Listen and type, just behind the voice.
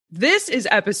This is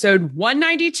episode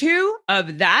 192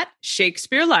 of That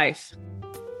Shakespeare Life.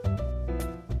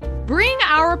 Bring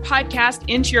our podcast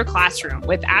into your classroom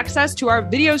with access to our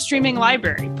video streaming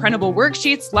library, printable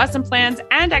worksheets, lesson plans,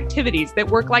 and activities that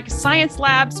work like science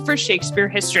labs for Shakespeare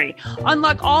history.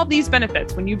 Unlock all these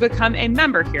benefits when you become a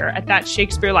member here at That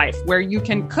Shakespeare Life, where you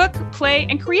can cook, play,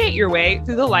 and create your way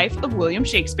through the life of William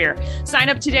Shakespeare. Sign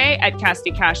up today at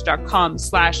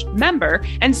CassidyCash.com/member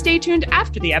and stay tuned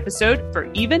after the episode for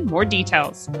even more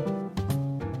details.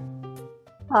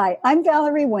 Hi, I'm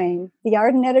Valerie Wayne, the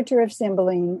art and editor of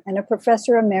Cymbeline and a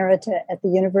professor emerita at the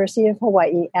University of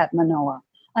Hawaii at Manoa.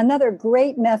 Another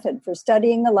great method for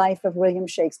studying the life of William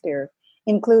Shakespeare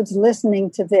includes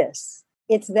listening to this.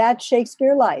 It's That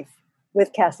Shakespeare Life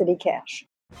with Cassidy Cash.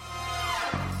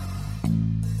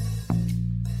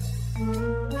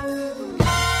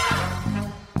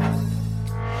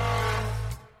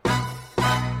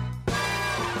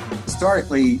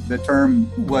 Historically, the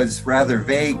term was rather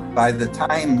vague. By the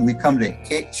time we come to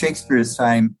Shakespeare's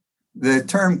time, the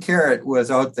term carrot was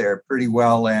out there pretty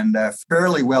well and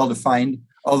fairly well defined,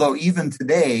 although even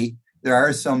today, there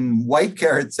are some white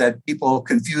carrots that people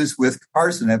confuse with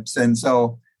parsnips, and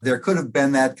so there could have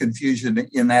been that confusion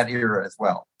in that era as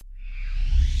well.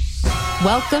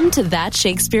 Welcome to That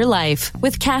Shakespeare Life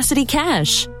with Cassidy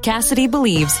Cash. Cassidy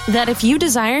believes that if you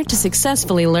desire to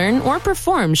successfully learn or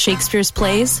perform Shakespeare's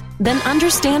plays, then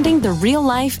understanding the real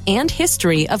life and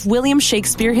history of William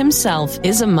Shakespeare himself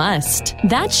is a must.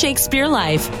 That Shakespeare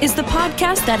Life is the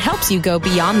podcast that helps you go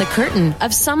beyond the curtain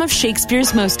of some of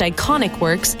Shakespeare's most iconic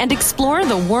works and explore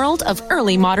the world of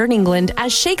early modern England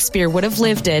as Shakespeare would have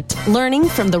lived it, learning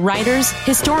from the writers,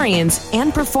 historians,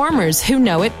 and performers who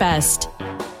know it best.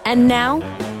 And now,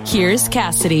 here's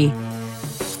Cassidy.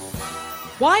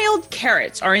 Wild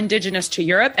carrots are indigenous to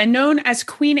Europe and known as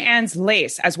Queen Anne's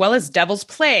lace, as well as devil's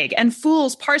plague and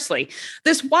fool's parsley.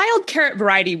 This wild carrot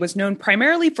variety was known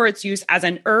primarily for its use as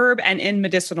an herb and in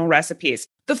medicinal recipes.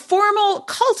 The formal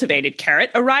cultivated carrot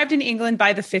arrived in England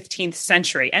by the 15th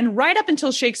century, and right up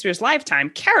until Shakespeare's lifetime,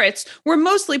 carrots were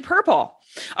mostly purple.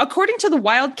 According to the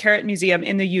Wild Carrot Museum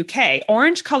in the UK,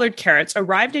 orange-colored carrots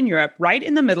arrived in Europe right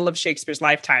in the middle of Shakespeare's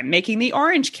lifetime, making the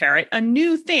orange carrot a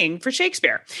new thing for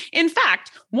Shakespeare. In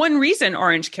fact, one reason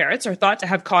orange carrots are thought to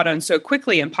have caught on so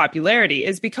quickly in popularity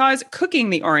is because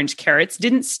cooking the orange carrots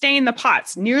didn't stain the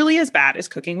pots nearly as bad as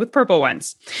cooking with purple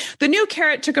ones. The new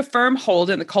carrot took a firm hold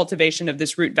in the cultivation of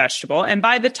this root vegetable, and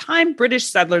by the time British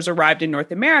settlers arrived in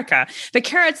North America, the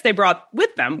carrots they brought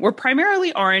with them were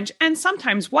primarily orange and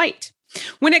sometimes white.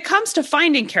 When it comes to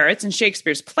finding carrots in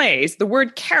Shakespeare's plays, the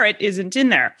word carrot isn't in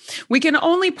there. We can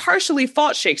only partially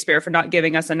fault Shakespeare for not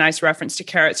giving us a nice reference to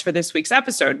carrots for this week's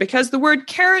episode, because the word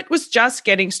carrot was just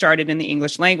getting started in the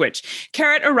English language.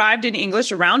 Carrot arrived in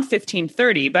English around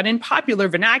 1530, but in popular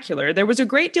vernacular, there was a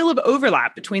great deal of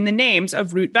overlap between the names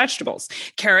of root vegetables.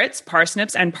 Carrots,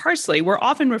 parsnips, and parsley were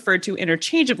often referred to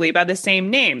interchangeably by the same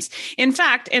names. In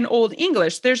fact, in Old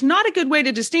English, there's not a good way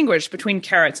to distinguish between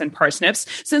carrots and parsnips,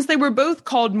 since they were both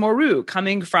called moru,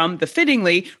 coming from the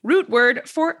fittingly root word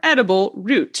for edible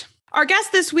root. Our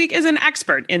guest this week is an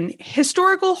expert in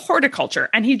historical horticulture,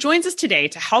 and he joins us today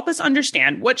to help us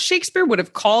understand what Shakespeare would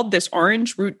have called this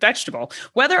orange root vegetable,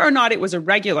 whether or not it was a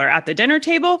regular at the dinner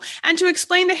table, and to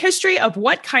explain the history of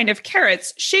what kind of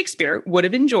carrots Shakespeare would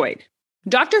have enjoyed.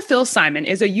 Dr. Phil Simon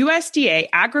is a USDA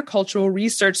Agricultural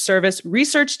Research Service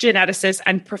research geneticist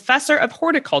and professor of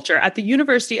horticulture at the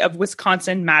University of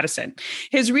Wisconsin-Madison.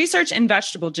 His research in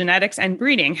vegetable genetics and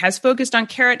breeding has focused on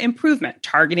carrot improvement,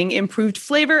 targeting improved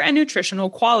flavor and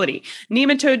nutritional quality,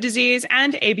 nematode disease,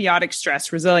 and abiotic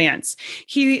stress resilience.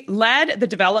 He led the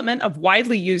development of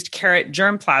widely used carrot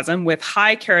germplasm with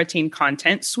high carotene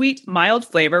content, sweet, mild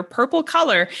flavor, purple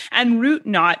color, and root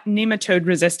knot nematode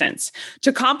resistance.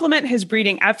 To complement his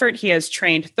breeding effort, he has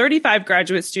trained 35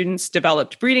 graduate students,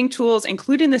 developed breeding tools,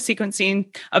 including the sequencing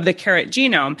of the carrot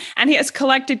genome, and he has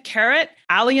collected carrot,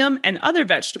 allium, and other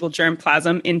vegetable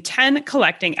germplasm in 10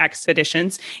 collecting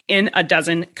expeditions in a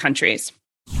dozen countries.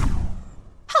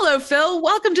 Hello, Phil.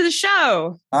 Welcome to the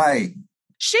show. Hi.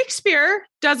 Shakespeare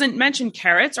doesn't mention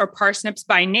carrots or parsnips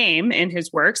by name in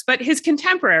his works, but his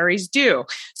contemporaries do.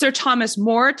 Sir Thomas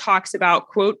More talks about,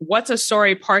 quote, "What's a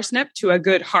sorry parsnip to a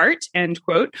good heart," end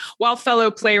quote, while fellow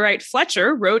playwright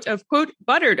Fletcher wrote of, quote,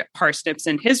 "buttered parsnips"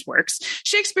 in his works.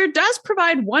 Shakespeare does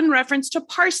provide one reference to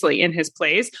parsley in his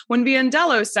plays when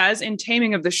Biondello says in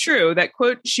Taming of the Shrew that,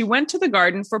 quote, "she went to the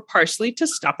garden for parsley to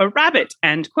stuff a rabbit,"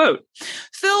 end quote.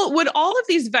 Phil, would all of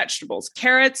these vegetables,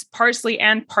 carrots, parsley,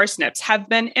 and parsnips, have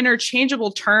been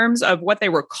interchangeable terms of what they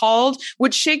were called?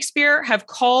 Would Shakespeare have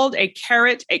called a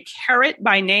carrot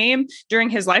by name during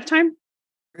his lifetime?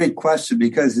 Great question,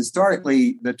 because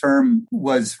historically the term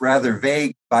was rather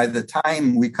vague. By the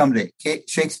time we come to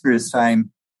Shakespeare's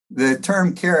time, the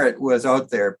term carrot was out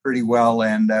there pretty well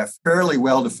and fairly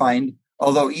well defined,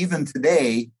 although even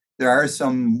today there are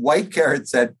some white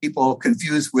carrots that people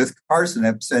confuse with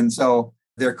parsnips, and so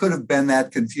there could have been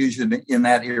that confusion in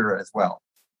that era as well.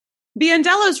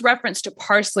 Biondello's reference to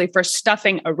parsley for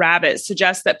stuffing a rabbit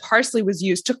suggests that parsley was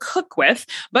used to cook with,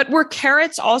 but were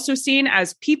carrots also seen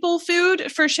as people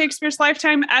food for Shakespeare's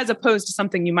lifetime, as opposed to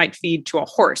something you might feed to a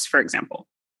horse, for example?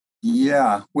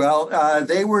 Yeah, well,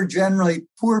 they were generally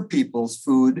poor people's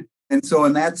food. And so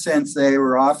in that sense, they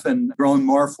were often grown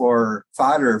more for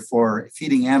fodder for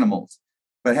feeding animals.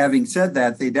 But having said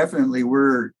that, they definitely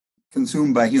were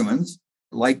consumed by humans.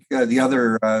 Like the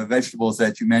other vegetables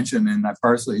that you mentioned, and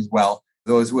parsley as well,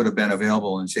 those would have been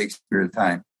available in Shakespeare's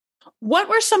time. What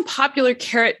were some popular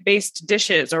carrot-based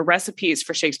dishes or recipes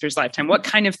for Shakespeare's lifetime? What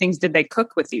kind of things did they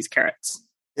cook with these carrots?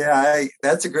 Yeah,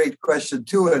 that's a great question,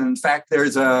 too. And in fact,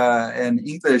 there's an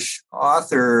English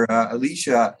author,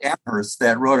 Alicia Amherst,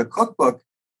 that wrote a cookbook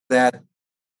that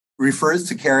refers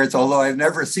to carrots, although I've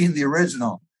never seen the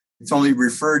original. It's only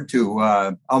referred to.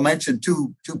 I'll mention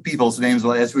two people's names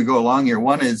as we go along here.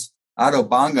 One is Otto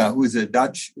Banga, who's a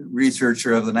Dutch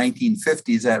researcher of the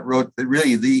 1950s that wrote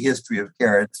really the history of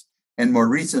carrots. And more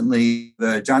recently,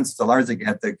 the John Stolarzek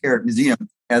at the Carrot Museum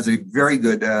has a very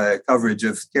good coverage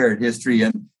of carrot history.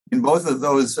 And in both of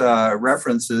those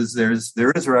references, there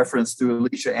is a reference to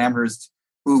Alicia Amherst,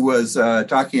 who was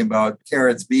talking about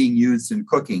carrots being used in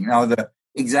cooking. Now, the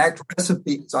exact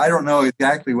recipe, so I don't know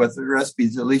exactly what the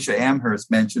recipes Alicia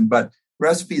Amherst mentioned, but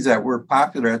recipes that were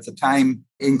popular at the time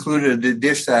included a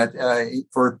dish that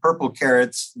for purple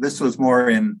carrots, this was more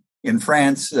in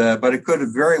France, but it could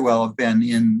have very well have been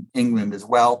in England as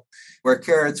well, where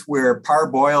carrots were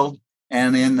parboiled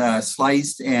and then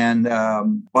sliced and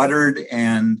buttered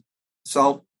and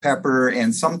salt, pepper,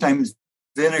 and sometimes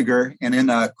vinegar, and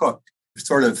then cooked,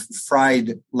 sort of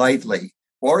fried lightly,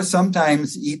 or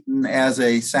sometimes eaten as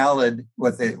a salad,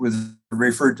 what it was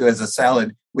referred to as a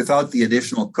salad, without the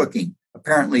additional cooking.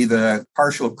 Apparently, the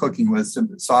partial cooking was to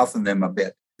soften them a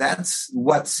bit. That's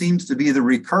what seems to be the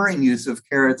recurring use of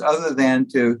carrots, other than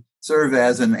to serve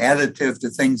as an additive to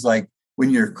things like when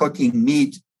you're cooking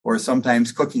meat or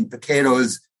sometimes cooking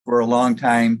potatoes for a long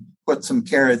time, put some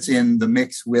carrots in the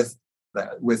mix with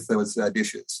those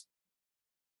dishes.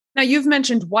 Now, you've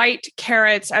mentioned white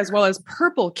carrots as well as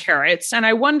purple carrots, and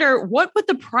I wonder, what would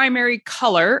the primary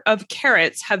color of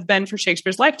carrots have been for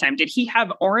Shakespeare's lifetime? Did he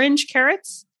have orange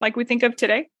carrots like we think of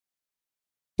today?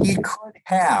 He could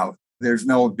have. There's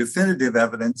no definitive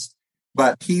evidence,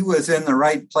 but he was in the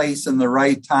right place in the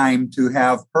right time to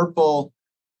have purple,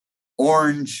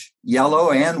 orange,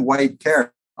 yellow, and white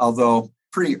carrots, although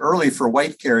pretty early for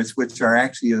white carrots, which are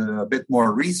actually a bit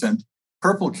more recent.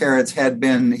 Purple carrots had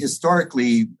been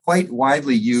historically quite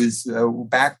widely used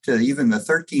back to even the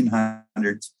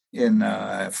 1300s in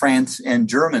France and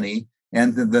Germany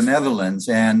and the Netherlands,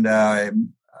 and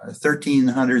 1300s,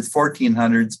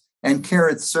 1400s, and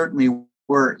carrots certainly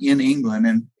were in England,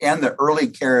 and the early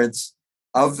carrots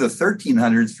of the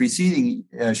 1300s preceding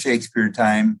Shakespeare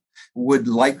time would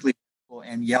likely be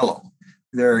and yellow.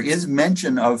 There is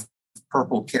mention of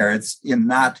purple carrots in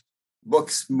not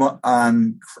books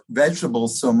on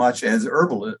vegetables so much as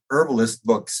herbalist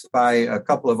books by a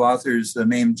couple of authors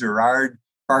named Gerard,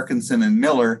 Parkinson, and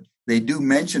Miller. They do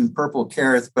mention purple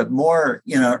carrots, but more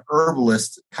in a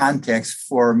herbalist context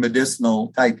for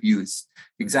medicinal type use.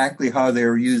 Exactly how they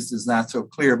were used is not so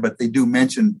clear, but they do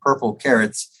mention purple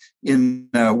carrots in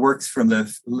works from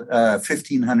the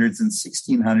 1500s and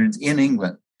 1600s in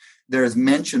England. There's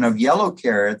mention of yellow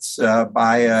carrots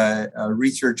by a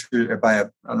researcher, by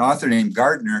an author named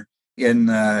Gardner in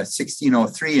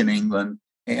 1603 in England.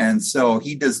 And so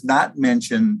he does not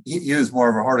mention, he was more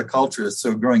of a horticulturist,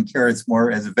 so growing carrots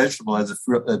more as a vegetable as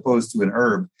opposed to an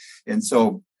herb. And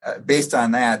so based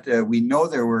on that, we know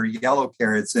there were yellow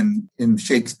carrots in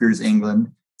Shakespeare's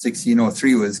England.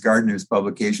 1603 was Gardner's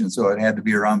publication, so it had to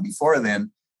be around before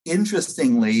then.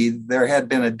 Interestingly, there had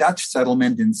been a Dutch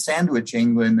settlement in Sandwich,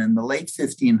 England in the late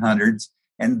 1500s,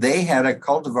 and they had a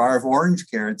cultivar of orange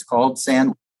carrots called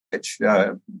Sandwich.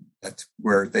 That's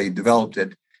where they developed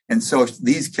it. And so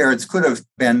these carrots could have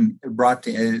been brought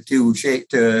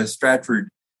to Stratford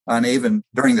on Avon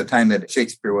during the time that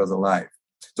Shakespeare was alive.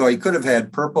 So he could have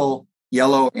had purple,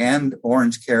 yellow, and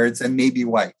orange carrots, and maybe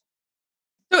white.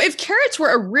 So if carrots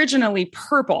were originally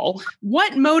purple,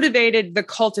 what motivated the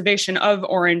cultivation of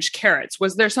orange carrots?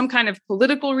 Was there some kind of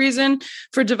political reason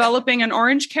for developing an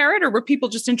orange carrot, or were people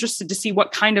just interested to see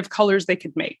what kind of colors they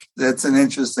could make? That's an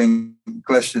interesting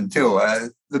question, too.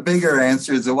 The bigger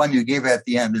answer is the one you gave at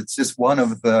the end. It's just one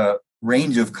of the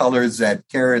range of colors that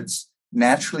carrots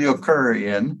naturally occur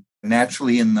in,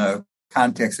 naturally in the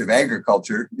context of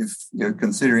agriculture, if you're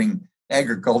considering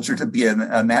agriculture to be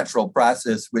a natural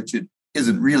process, which it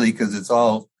isn't really because it's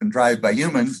all contrived by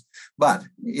humans. But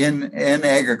in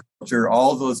agriculture,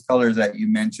 all those colors that you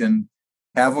mentioned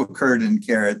have occurred in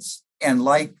carrots. And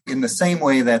like in the same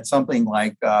way that something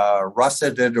like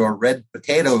russeted or red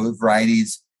potato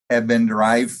varieties have been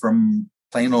derived from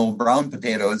plain old brown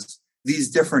potatoes,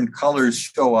 these different colors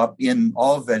show up in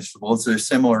all vegetables. There's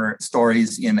similar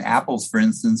stories in apples, for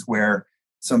instance, where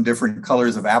some different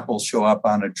colors of apples show up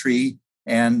on a tree.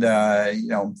 And,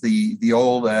 the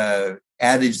old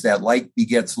adage that like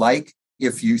begets like,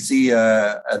 if you see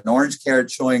an orange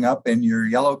carrot showing up in your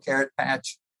yellow carrot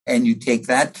patch and you take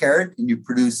that carrot and you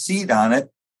produce seed on it,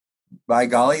 by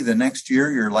golly, the next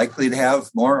year you're likely to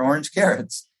have more orange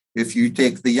carrots. If you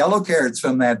take the yellow carrots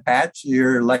from that patch,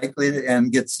 you're likely to,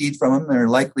 and get seed from them, they're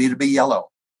likely to be yellow.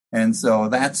 And so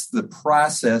that's the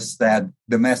process that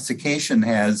domestication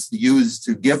has used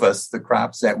to give us the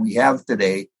crops that we have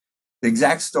today. The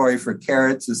exact story for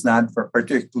carrots is not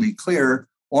particularly clear.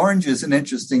 Orange is an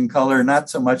interesting color, not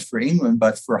so much for England,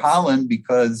 but for Holland,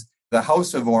 because the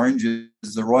House of Orange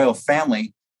is the royal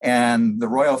family, and the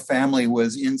royal family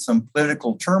was in some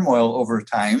political turmoil over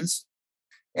times.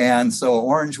 And so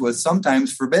orange was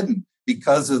sometimes forbidden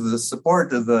because of the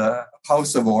support of the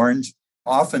House of Orange.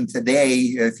 Often today,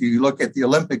 if you look at the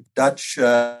Olympic Dutch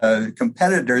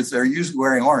competitors, they're usually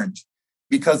wearing orange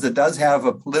because it does have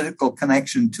a political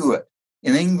connection to it.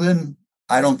 In England,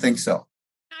 I don't think so.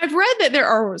 I've read that there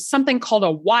are something called a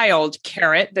wild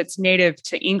carrot that's native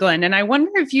to England. And I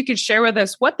wonder if you could share with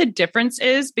us what the difference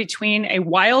is between a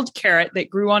wild carrot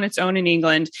that grew on its own in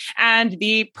England and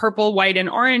the purple, white, and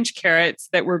orange carrots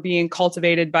that were being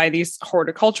cultivated by these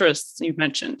horticulturists you've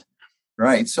mentioned.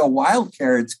 Right. So wild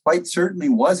carrots quite certainly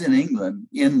was in England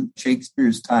in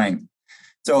Shakespeare's time.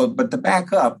 So, but to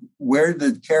back up, where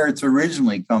did carrots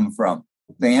originally come from?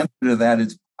 The answer to that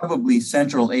is probably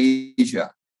Central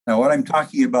Asia. Now, what I'm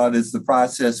talking about is the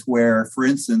process where, for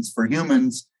instance, for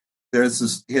humans, there's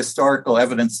this historical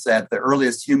evidence that the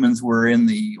earliest humans were in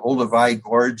the Olduvai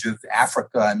Gorge of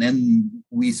Africa, and then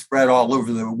we spread all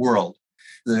over the world.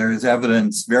 There's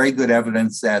evidence, very good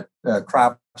evidence, that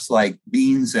crops like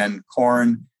beans and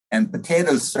corn and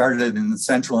potatoes started in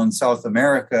Central and South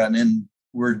America and then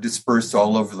were dispersed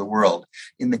all over the world.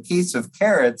 In the case of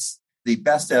carrots, the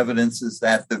best evidence is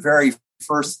that the very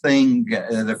first thing,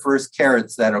 the first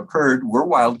carrots that occurred were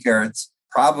wild carrots,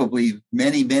 probably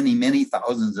many, many, many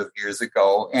thousands of years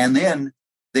ago. And then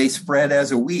they spread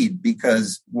as a weed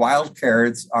because wild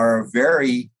carrots are a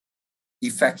very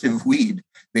effective weed.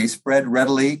 They spread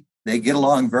readily. They get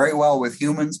along very well with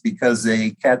humans because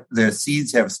their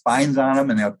seeds have spines on them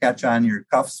and they'll catch on your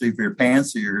cuffs of your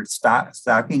pants or your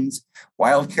stockings.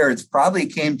 Wild carrots probably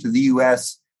came to the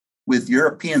U.S. with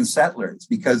European settlers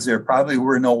because there probably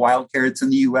were no wild carrots in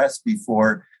the U.S.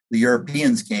 before the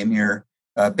Europeans came here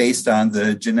based on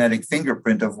the genetic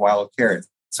fingerprint of wild carrots.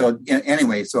 So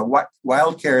anyway,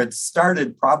 wild carrots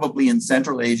started probably in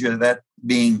Central Asia, that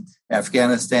being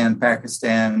Afghanistan,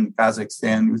 Pakistan,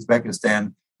 Kazakhstan,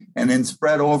 Uzbekistan, and then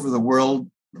spread over the world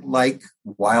like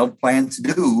wild plants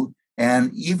do.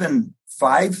 And even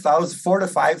 4 to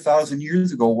 5,000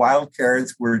 years ago, wild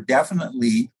carrots were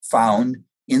definitely found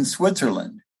in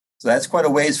Switzerland. So that's quite a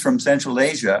ways from Central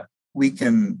Asia. We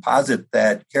can posit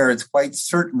that carrots quite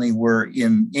certainly were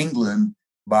in England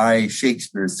by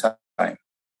Shakespeare's time.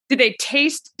 Did they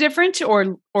taste different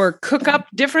or cook up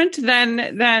different than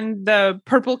the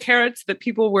purple carrots that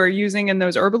people were using in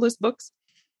those herbalist books?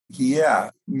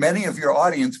 Yeah, many of your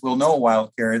audience will know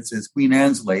wild carrots as Queen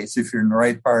Anne's lace if you're in the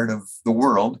right part of the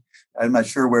world. I'm not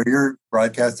sure where you're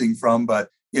broadcasting from, but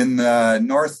in the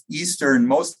northeastern,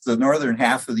 most of the northern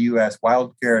half of the U.S.,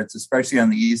 wild carrots, especially on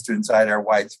the eastern side, are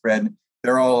widespread.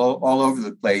 They're all over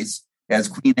the place as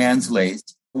Queen Anne's lace.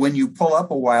 When you pull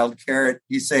up a wild carrot,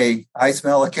 you say, "I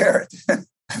smell a carrot,"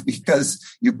 because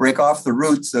you break off the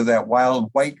roots of that wild,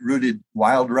 white-rooted,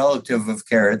 wild relative of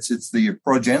carrots. It's the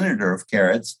progenitor of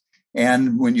carrots.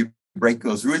 And when you break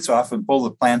those roots off and pull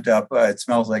the plant up, it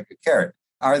smells like a carrot.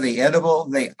 Are they edible?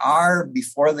 They are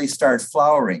before they start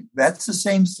flowering. That's the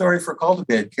same story for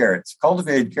cultivated carrots.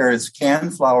 Cultivated carrots can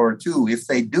flower too. If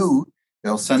they do,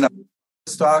 they'll send up a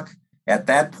stalk. At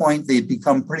that point, they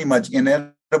become pretty much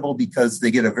inedible because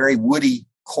they get a very woody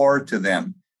core to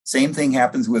them. Same thing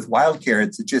happens with wild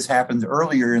carrots. It just happens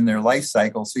earlier in their life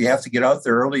cycle. So you have to get out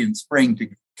there early in spring to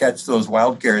catch those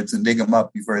wild carrots and dig them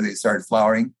up before they start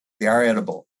flowering. They are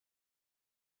edible.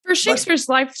 For Shakespeare's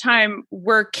lifetime,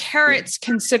 were carrots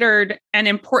considered an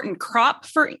important crop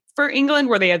for England?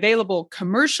 Were they available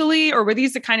commercially, or were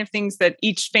these the kind of things that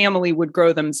each family would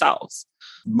grow themselves?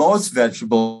 Most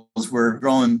vegetables were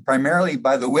grown primarily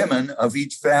by the women of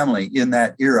each family in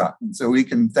that era. And so we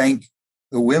can thank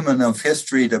the women of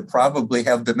history to probably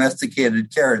have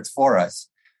domesticated carrots for us,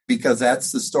 because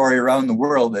that's the story around the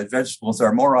world, that vegetables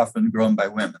are more often grown by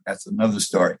women. That's another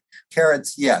story.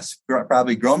 Carrots, yes,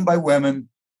 probably grown by women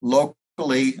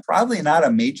locally, probably not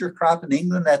a major crop in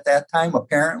England at that time.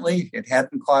 Apparently, it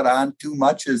hadn't caught on too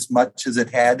much as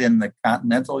it had in the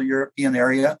continental European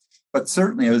area, but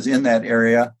certainly it was in that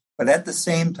area. But at the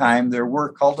same time, there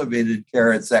were cultivated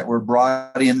carrots that were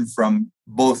brought in from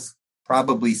both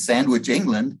probably Sandwich,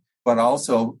 England, but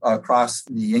also across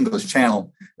the English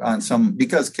Channel on some,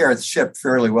 because carrots ship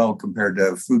fairly well compared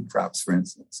to food crops, for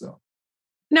instance. So.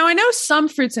 Now, I know some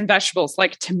fruits and vegetables,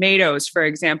 like tomatoes, for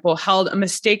example, held a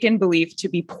mistaken belief to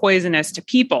be poisonous to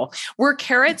people. Were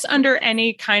carrots under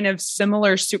any kind of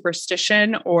similar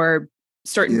superstition or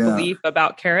certain belief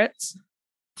about carrots?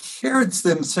 Carrots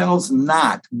themselves,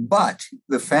 not, but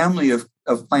the family of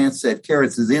plants that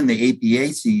carrots is in, the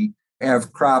Apiaceae,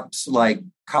 have crops like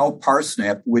cow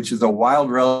parsnip, which is a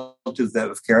wild relative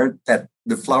of carrot, that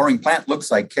the flowering plant looks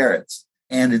like carrots.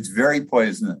 And it's very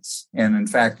poisonous. And in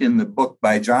fact, in the book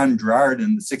by John Gerard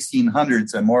in the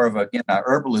 1600s, and more of a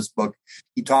herbalist book,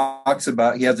 he talks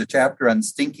about, he has a chapter on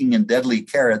stinking and deadly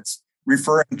carrots,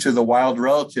 referring to the wild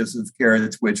relatives of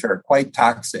carrots, which are quite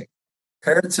toxic.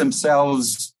 Carrots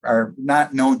themselves are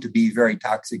not known to be very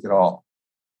toxic at all.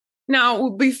 Now,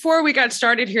 before we got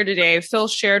started here today, Phil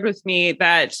shared with me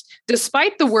that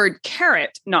despite the word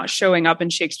carrot not showing up in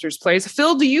Shakespeare's plays,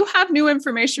 Phil, do you have new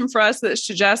information for us that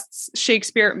suggests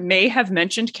Shakespeare may have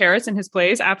mentioned carrots in his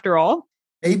plays after all?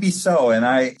 Maybe so. And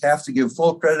I have to give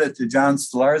full credit to John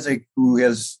Stolarczyk, who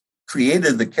has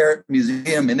created the Carrot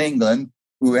Museum in England,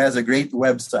 who has a great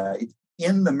website.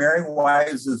 In the Merry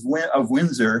Wives of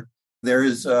Windsor, there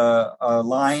is a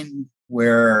line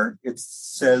where it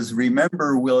says,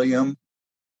 "Remember, William,"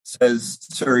 says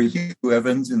Sir Hugh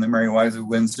Evans in the Merry Wives of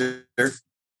Windsor,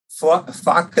 "Focative,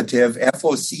 Focative,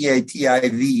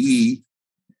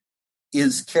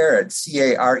 is carrot,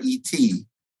 Caret.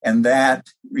 And that,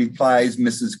 replies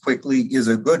Mrs. Quickly, is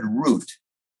a good root."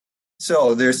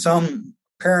 So there's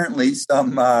apparently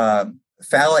some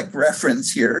phallic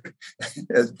reference here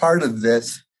as part of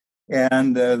this.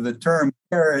 And the term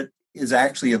carrot is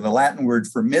actually the Latin word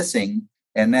for missing,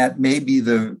 and that may be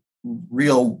the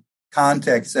real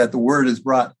context that the word is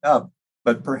brought up.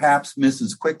 But perhaps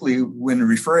Mrs. Quickly, when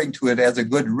referring to it as a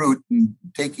good root and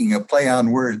taking a play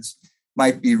on words,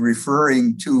 might be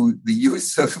referring to the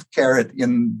use of carrot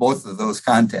in both of those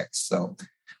contexts. So,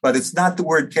 but it's not the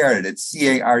word carrot, it's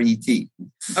Caret.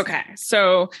 Okay,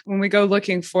 so when we go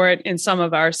looking for it in some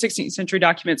of our 16th century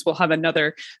documents, we'll have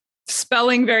another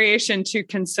spelling variation to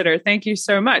consider. Thank you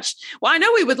so much. Well, I know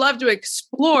we would love to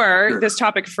explore this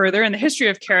topic further, and the history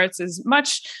of carrots is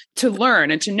much to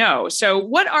learn and to know. So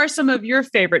what are some of your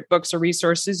favorite books or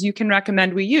resources you can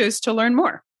recommend we use to learn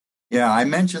more? Yeah, I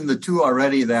mentioned the two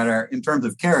already that are, in terms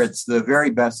of carrots, the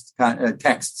very best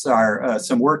texts are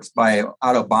some works by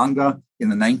Otto Banga in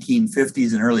the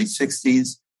 1950s and early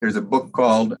 60s. There's a book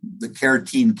called The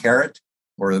Carotene Carrot,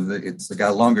 it's got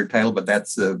a longer title, but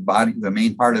that's the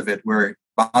main part of it, where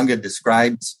Banga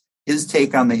describes his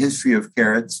take on the history of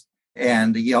carrots.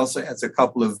 And he also has a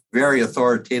couple of very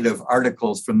authoritative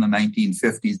articles from the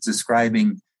 1950s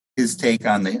describing his take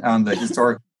on the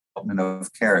historical development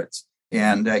of carrots.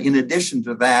 And in addition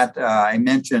to that, I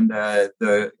mentioned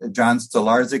the John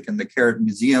Stolarczyk and the Carrot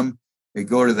Museum. They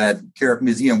go to that Carrot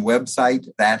Museum website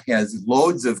that has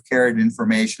loads of carrot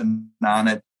information on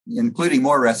it, including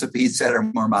more recipes that are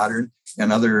more modern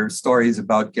and other stories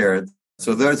about carrots.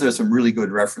 So those are some really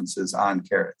good references on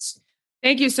carrots.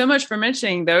 Thank you so much for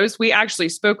mentioning those. We actually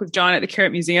spoke with John at the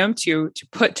Carrot Museum to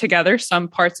put together some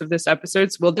parts of this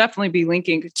episode. So we'll definitely be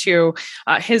linking to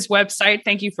his website.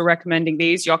 Thank you for recommending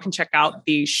these. Y'all can check out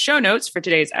the show notes for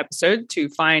today's episode to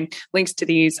find links to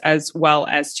these as well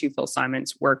as to Phil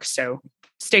Simon's work. So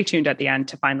stay tuned at the end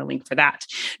to find the link for that.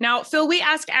 Now, Phil, we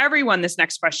ask everyone this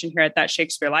next question here at That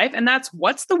Shakespeare Life, and that's,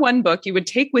 what's the one book you would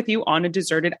take with you on a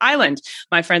deserted island?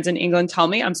 My friends in England tell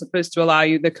me I'm supposed to allow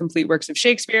you the complete works of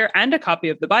Shakespeare and a copy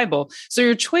of the Bible. So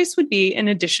your choice would be in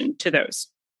addition to those.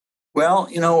 Well,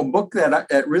 a book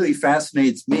that really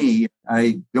fascinates me,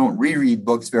 I don't reread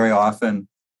books very often,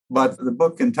 But the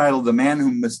book entitled The Man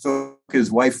Who Mistook His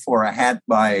Wife for a Hat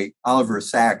by Oliver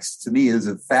Sacks, to me, is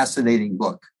a fascinating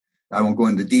book. I won't go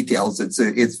into details.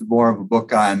 It's more of a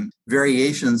book on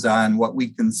variations on what we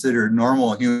consider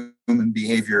normal human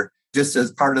behavior, just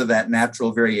as part of that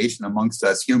natural variation amongst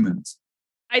us humans.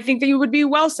 I think that you would be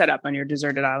well set up on your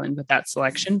deserted island with that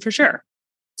selection for sure.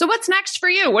 So what's next for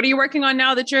you? What are you working on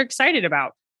now that you're excited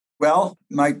about? Well,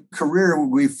 my career,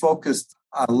 we focused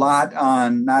a lot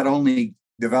on not only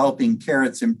developing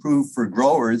carrots improved for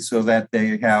growers so that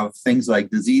they have things like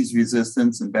disease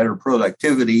resistance and better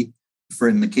productivity. For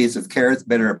in the case of carrots,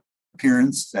 better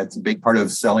appearance. That's a big part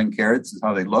of selling carrots is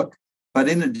how they look. But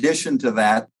in addition to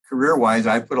that, career-wise,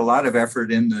 I put a lot of effort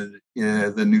in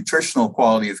the nutritional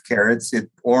quality of carrots.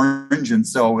 It's orange, and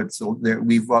so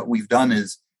what we've done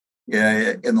is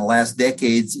in the last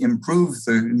decades improve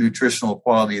the nutritional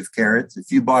quality of carrots.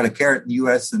 If you bought a carrot in the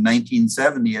U.S. in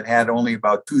 1970, it had only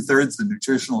about 2/3 the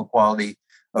nutritional quality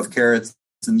of carrots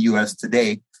in the U.S.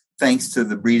 today, thanks to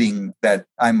the breeding that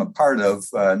I'm a part of.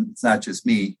 It's not just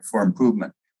me, for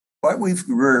improvement. What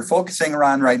we're focusing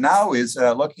on right now is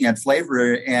looking at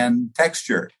flavor and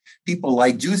texture. People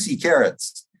like juicy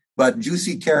carrots, but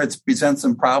juicy carrots present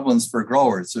some problems for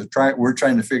growers. So we're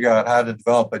trying to figure out how to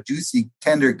develop a juicy,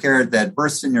 tender carrot that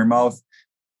bursts in your mouth,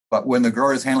 but when the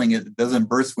grower is handling it, it doesn't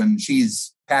burst when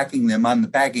she's packing them on the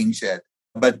packing shed.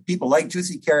 But people like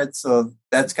juicy carrots, so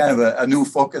that's kind of a new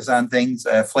focus on things.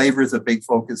 Flavor is a big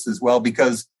focus as well,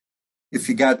 because if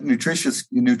you got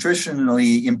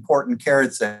nutritionally important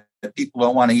carrots that people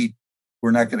don't want to eat,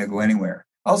 we're not going to go anywhere.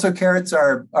 Also, carrots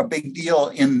are a big deal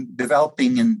in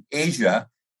developing in Asia.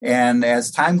 And as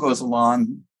time goes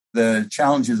along, the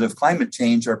challenges of climate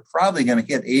change are probably going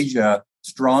to hit Asia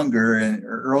stronger and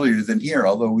earlier than here,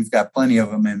 although we've got plenty of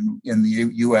them in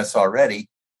the U.S. already.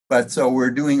 But so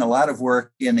we're doing a lot of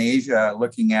work in Asia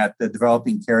looking at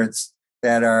developing carrots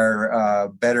that are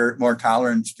better, more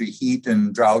tolerant to heat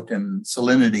and drought and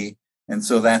salinity. And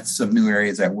so that's some new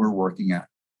areas that we're working at.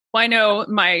 Well, I know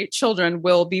my children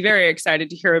will be very excited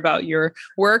to hear about your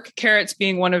work, carrots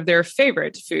being one of their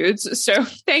favorite foods. So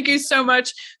thank you so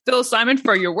much, Phil Simon,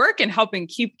 for your work in helping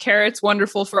keep carrots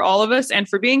wonderful for all of us and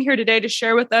for being here today to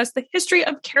share with us the history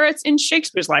of carrots in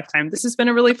Shakespeare's lifetime. This has been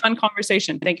a really fun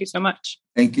conversation. Thank you so much.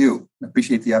 Thank you. I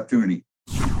appreciate the opportunity.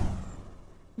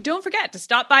 Don't forget to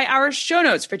stop by our show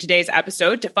notes for today's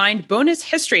episode to find bonus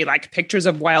history like pictures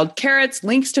of wild carrots,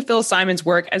 links to Phil Simon's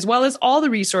work, as well as all the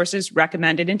resources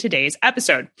recommended in today's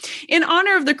episode. In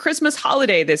honor of the Christmas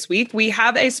holiday this week, we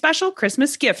have a special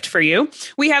Christmas gift for you.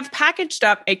 We have packaged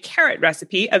up a carrot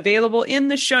recipe available in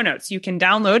the show notes. You can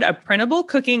download a printable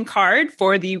cooking card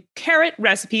for the carrot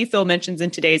recipe Phil mentions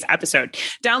in today's episode.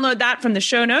 Download that from the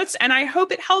show notes, and I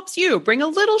hope it helps you bring a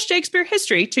little Shakespeare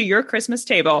history to your Christmas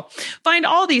table. Find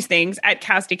all these things at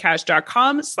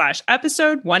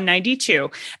CassidyCash.com/episode 192.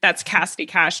 That's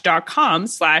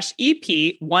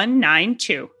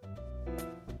CassidyCash.com/EP192.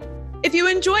 If you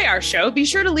enjoy our show, be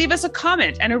sure to leave us a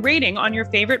comment and a rating on your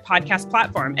favorite podcast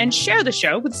platform and share the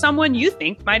show with someone you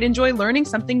think might enjoy learning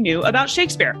something new about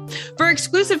Shakespeare. For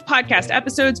exclusive podcast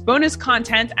episodes, bonus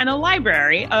content, and a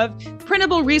library of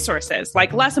printable resources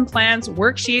like lesson plans,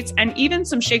 worksheets, and even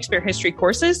some Shakespeare history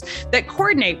courses that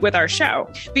coordinate with our show,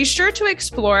 be sure to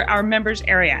explore our members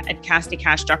area at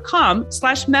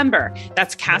CassidyCash.com/member.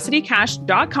 That's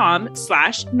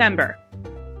CassidyCash.com/member.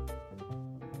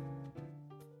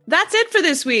 That's it for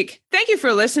this week. Thank you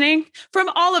for listening. From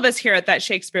all of us here at That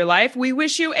Shakespeare Life, we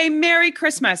wish you a Merry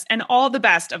Christmas and all the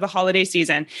best of the holiday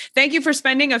season. Thank you for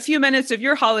spending a few minutes of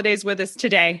your holidays with us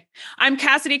today. I'm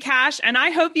Cassidy Cash, and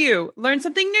I hope you learned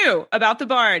something new about the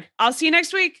Bard. I'll see you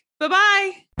next week.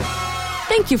 Bye-bye.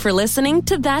 Thank you for listening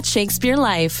to That Shakespeare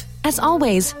Life. As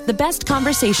always, the best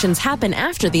conversations happen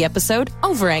after the episode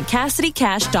over at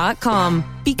CassidyCash.com.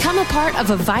 Become a part of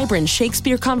a vibrant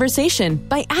Shakespeare conversation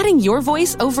by adding your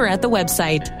voice over at the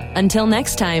website. Until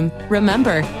next time,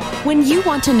 remember, when you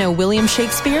want to know William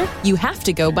Shakespeare, you have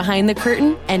to go behind the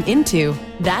curtain and into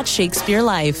That Shakespeare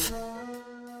Life.